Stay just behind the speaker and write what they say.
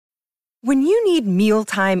When you need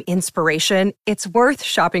mealtime inspiration, it's worth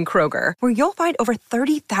shopping Kroger, where you'll find over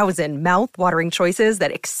 30,000 mouth-watering choices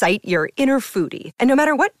that excite your inner foodie. And no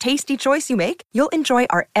matter what tasty choice you make, you'll enjoy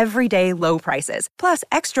our everyday low prices, plus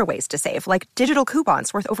extra ways to save, like digital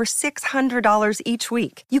coupons worth over $600 each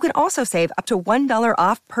week. You can also save up to $1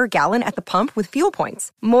 off per gallon at the pump with fuel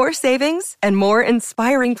points. More savings and more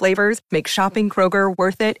inspiring flavors make shopping Kroger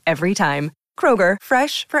worth it every time. Kroger,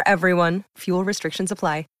 fresh for everyone. Fuel restrictions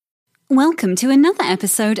apply. Welcome to another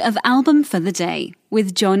episode of Album for the Day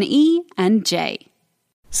with John E. and Jay.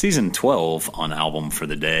 Season 12 on Album for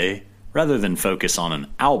the Day. Rather than focus on an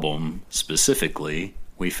album specifically,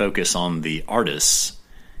 we focus on the artists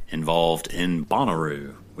involved in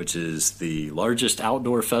Bonnaroo, which is the largest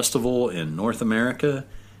outdoor festival in North America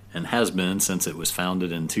and has been since it was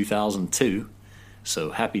founded in 2002.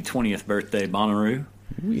 So happy 20th birthday, Bonnaroo.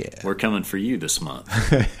 Yeah. We're coming for you this month.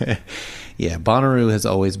 Yeah, Bonnaroo has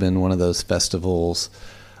always been one of those festivals.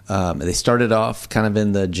 They started off kind of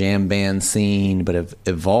in the jam band scene, but have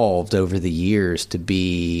evolved over the years to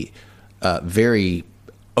be very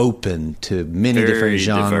open to many different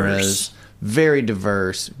genres. Diverse. Very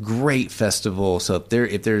diverse, great festival. So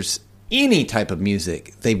if there's any type of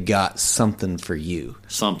music, they've got something for you.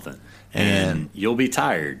 Something. And you'll be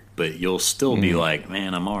tired, but you'll still be like,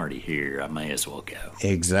 man, I'm already here. I may as well go.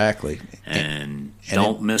 Exactly. And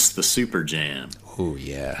don't miss the Super Jam. Oh,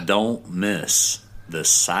 yeah. Don't miss the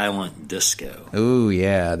silent disco. Oh,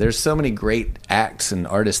 yeah. There's so many great acts and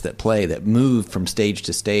artists that play that move from stage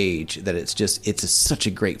to stage that such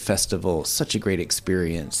a great festival, such a great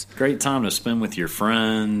experience. Great time to spend with your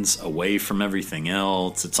friends, away from everything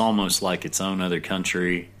else. It's almost like its own other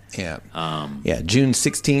country. Yeah. June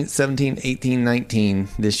 16th, 17th, 18th,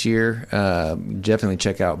 19th this year. Definitely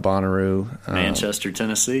check out Bonnaroo. Manchester,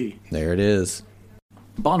 Tennessee. There it is.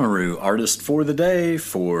 Bonnaroo artist for the day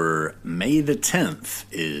for May the 10th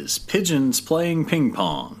is Pigeons Playing Ping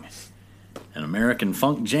Pong, an American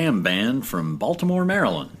funk jam band from Baltimore,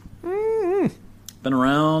 Maryland. Mm-hmm. Been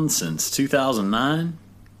around since 2009.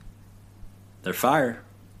 They're fire.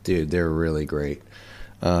 Dude, they're really great.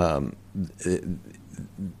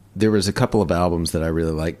 There was a couple of albums that I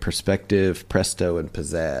really like, Perspective, Presto, and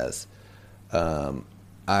Pizzazz. And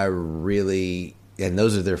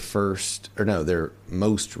those are their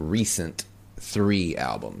most recent 3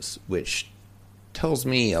 albums, which tells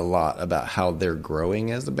me a lot about how they're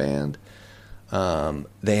growing as a band.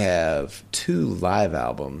 They have 2 live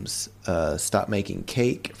albums, Stop Making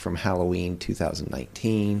Cake from Halloween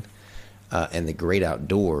 2019, and The Great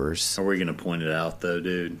Outdoors. Are we going to point it out, though,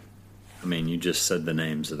 dude? I mean, you just said the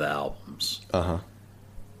names of the albums. Uh-huh.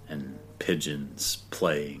 And Pigeons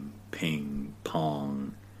Playing Ping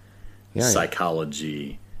Pong, Yeah,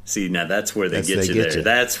 Psychology. See, now that's where they get you there.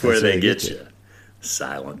 That's where they get you.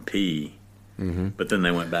 Silent P. Mm-hmm. But then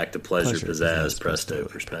they went back to Pleasure, Pizzazz, Presto,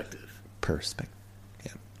 Perspective. Perspective.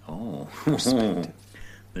 Yeah. Oh. Perspective.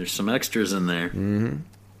 There's some extras in there. Mm-hmm.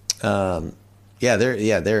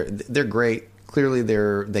 They're great. Clearly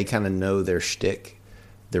they kind of know their shtick.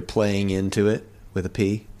 They're playing into it with a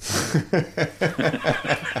P.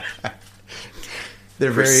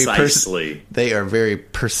 They're Precisely. They are very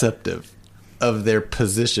perceptive of their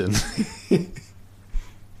position.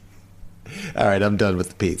 All right, I'm done with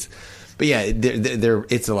the P's. But yeah,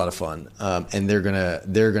 it's a lot of fun, and they're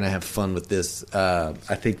gonna have fun with this. I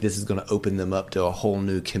think this is gonna open them up to a whole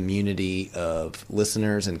new community of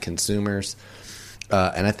listeners and consumers,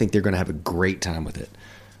 and I think they're gonna have a great time with it.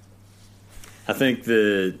 I think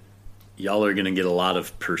that y'all are going to get a lot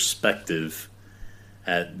of perspective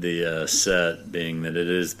at the set, being that it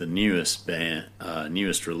is the newest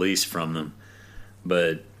release from them.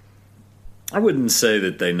 But I wouldn't say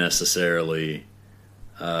that they necessarily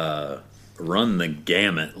run the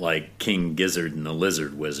gamut like King Gizzard and the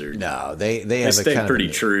Lizard Wizard. No, they have stay a kind pretty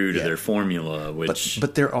of, true to their formula, which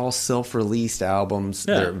but they're all self-released albums.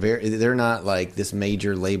 Yeah. They're not like this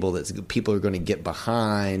major label that people are going to get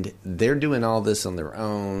behind. They're doing all this on their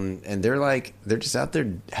own, and they're just out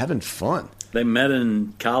there having fun. They met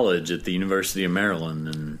in college at the University of Maryland,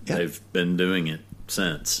 and they've been doing it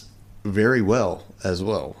since. Very well as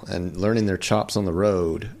well, and learning their chops on the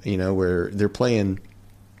road, where they're playing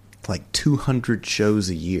like 200 shows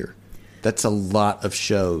a year. That's a lot of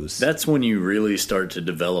shows. That's when you really start to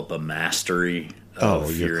develop a mastery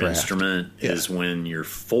of your instrument, is when you're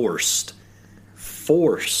forced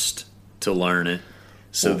to learn it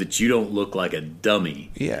so that you don't look like a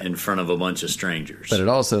dummy in front of a bunch of strangers. But it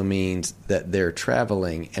also means that they're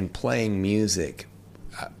traveling and playing music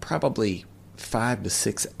probably 5 to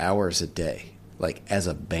 6 hours a day, like as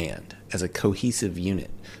a band, as a cohesive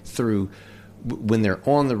unit, through when they're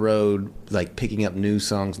on the road, like picking up new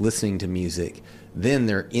songs, listening to music, then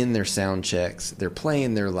they're in their sound checks, they're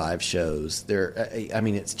playing their live shows.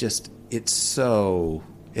 It's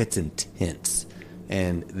intense.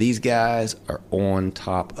 And these guys are on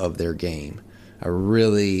top of their game.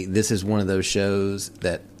 This is one of those shows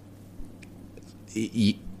that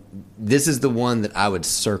this is the one that I would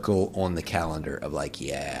circle on the calendar of like,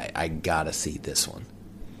 yeah, I gotta see this one.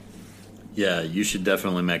 Yeah, you should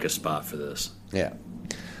definitely make a spot for this. Yeah.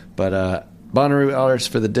 But Bonnaroo artists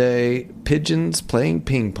for the day, Pigeons Playing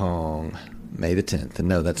Ping Pong, May the 10th. And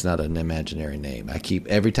no, that's not an imaginary name.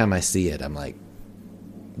 Every time I see it, I'm like,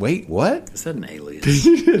 wait, what? Is that an alias?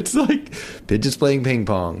 It's like Pigeons Playing Ping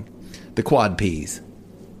Pong. The Quad Peas.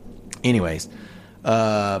 Anyways,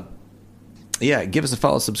 yeah, give us a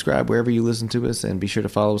follow, subscribe wherever you listen to us, and be sure to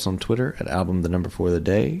follow us on Twitter at album4the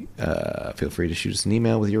day. Feel free to shoot us an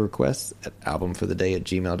email with your requests at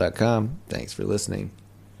albumfortheday@gmail.com. Thanks for listening,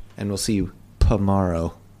 and we'll see you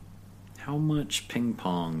tomorrow. How much ping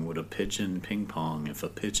pong would a pigeon ping pong if a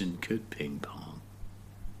pigeon could ping pong?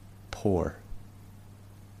 Poor.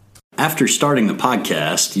 After starting the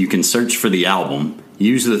podcast, you can search for the album,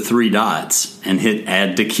 use the 3 dots, and hit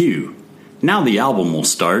add to queue. Now the album will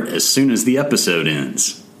start as soon as the episode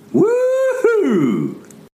ends. Woohoo!